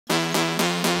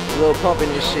Lil Pump in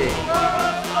this shit.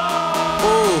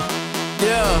 Ooh,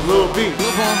 yeah. Lil B.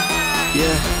 Lil Pump.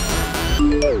 Yeah.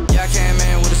 Yeah, I came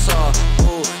in with a saw.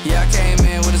 Ooh, yeah, I came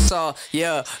in with a saw.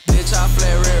 Yeah, bitch, I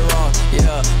flare red raw.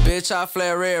 Yeah, bitch, I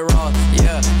flare red raw.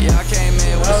 Yeah, I came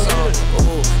in with a saw.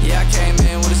 Ooh, yeah, I came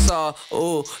in with a saw.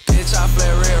 Ooh, bitch, I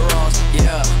flare red raw.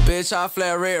 Yeah, bitch, I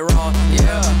flare red raw.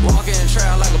 Yeah, walking in the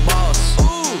trap like a boss.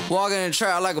 Ooh, walking in the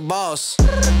trap like a boss.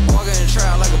 Walking in the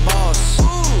trap like a boss.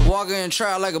 Ooh, walking in the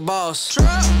trap like a boss. Yeah,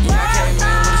 I came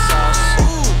in with a sauce.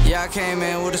 Ooh, yeah, I came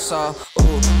in with a saw.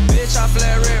 Ooh, bitch, I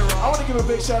flare red raw. I want to give a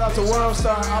big shout out to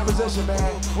Worldstar Opposition, man.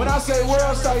 When I say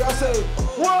Worldstar, y'all say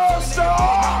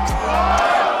Worldstar!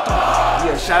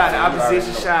 Yeah, shout out to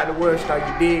Opposition, shout out to Worldstar,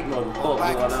 you dig?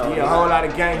 Yeah, a whole lot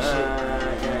of gang shit.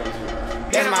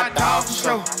 It's my dog for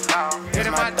sure. It's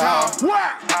my dog.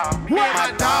 What?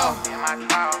 My dog.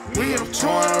 We hit him 2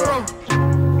 in a row.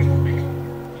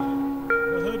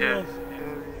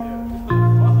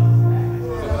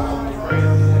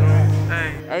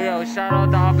 Hey yo, shout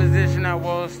out to Opposition at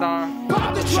Worldstar.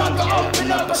 Pop the trunk,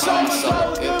 open up a song,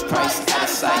 so good prices to the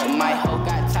site. My hoe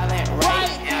got talent, right?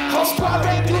 Host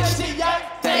private glitch, yeah.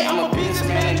 I'm a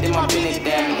businessman, then my business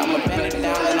down. I'ma bend it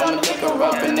down, then I'ma dick her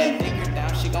up, and then dick her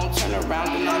down. She gon' turn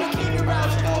around, then I'ma kick her out.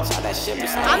 She gon' talk that shit.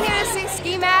 I'm here to sing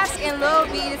Ski Mask and Lil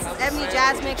B. This is Ebony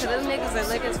Jasmine, cause them niggas are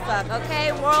lick as fuck.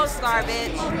 Okay, Worldstar,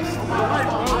 bitch.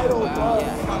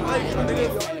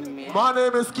 My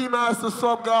name is Mask the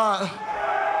Slump God.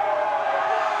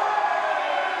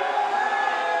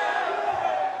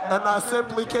 And I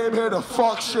simply came here to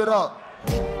fuck shit up.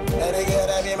 What? Let me hear it.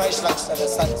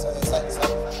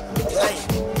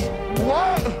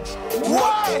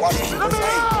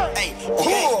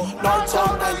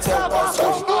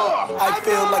 I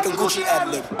feel like a Gucci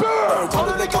ad-lib. I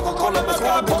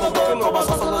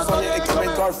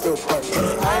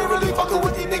ain't really fucking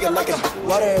with these niggas like a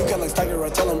water you like Tiger. I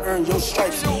tell them earn your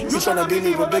stripes. You tryna beat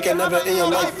me but big and never in your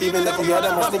life. Even if you had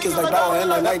my sneakers like Bow and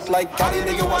like night like Cali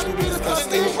nigga watch me be this kind of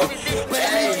sleep.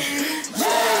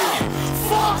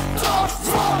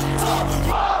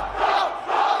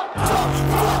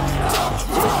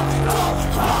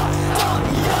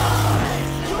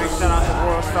 Shout out to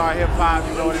WorldstarHipHop,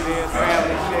 you know what it is,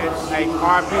 family shit. Hey,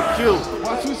 RBQ.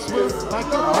 Watch you swim like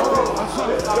the Oh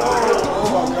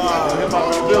my God,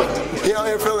 hip-hop. He out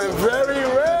here feeling very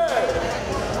rare.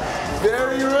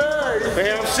 Very rare.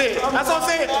 Fam shit. That's what I'm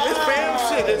saying. It's fam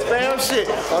shit. It's fam shit.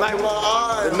 Like my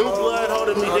eye. The new blood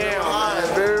holding me down.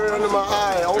 Very rare under my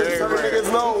eye. Only certain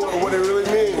niggas know what it really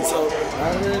means. So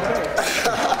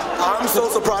I'm so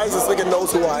surprised this nigga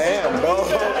knows who I am, bro.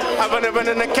 I've been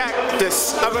in the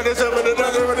cactus. I've been in the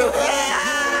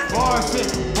bar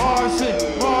shit, bar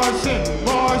shit, bar shit,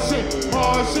 bar shit,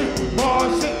 bar shit, bar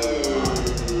shit,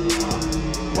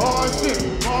 bar shit,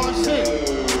 bar shit.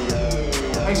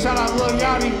 Hey, shout out Lil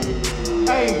Yachty.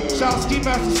 Hey, shout out Ski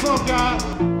Mask the Slump God.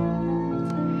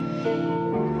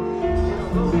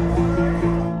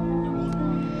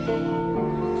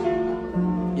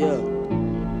 Yeah.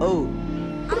 Oh.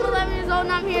 I'm 11 years old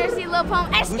and I'm here to see Lil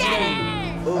Pump. Hey,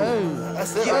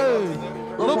 That's it. Hey,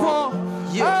 Lil Pump.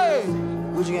 Yeah. Hey.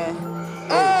 Gucci gang.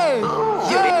 Hey.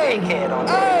 Hey.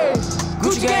 Hey.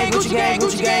 Gucci gang, Gucci gang,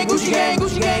 Gucci gang, Gucci gang,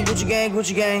 Gucci gang, Gucci gang,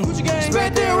 Gucci gang, Gucci gang.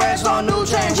 Spent their racks on new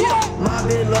chains. My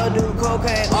bitch love do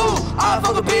cocaine. Ooh, I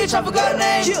fuck a bitch, I forgot her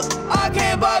name. I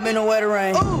can't buy me no wetter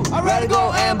rain. I'd rather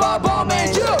go and buy ball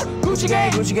man. Gucci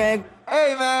gang, Gucci gang.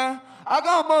 Hey man, I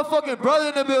got a motherfucking brother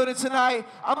in the building tonight.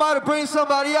 I'm about to bring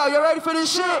somebody out. You ready for this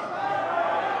shit?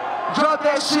 Drop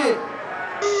that shit.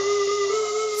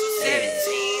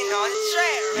 17 on the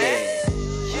track, man.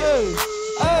 Hey,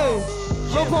 hey,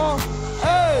 Lil Pump.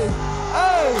 Hey,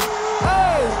 hey,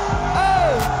 hey, hey,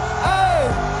 hey,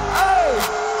 hey,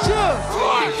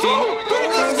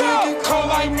 Let's go. Cold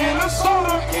like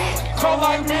Minnesota. Cold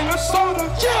like Minnesota.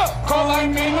 Yeah. Cold like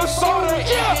Minnesota.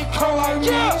 Yeah. Cold like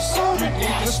Minnesota. You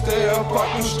need to stay up on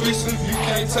the streets if you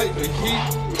can't take the heat.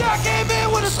 Yeah, I came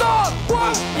in with a star.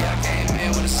 What? Yeah, I came in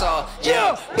with a saw.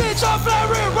 Yeah, bitch, I flare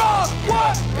red raw.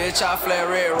 What? Bitch, I flare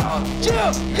red raw.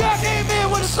 Yeah, I came in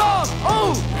with a star.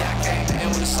 Ooh. Yeah, I came in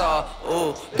with a saw.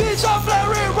 Ooh. Bitch, I flare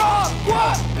red raw.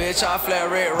 What? Bitch, I flare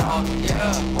red raw.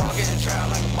 Yeah, walking in the trap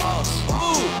like a boss.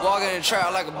 Ooh. Walking in the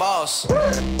trap like a boss.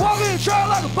 Walking in the trap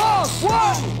like a boss.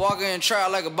 What? Walking in the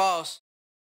trap like a boss.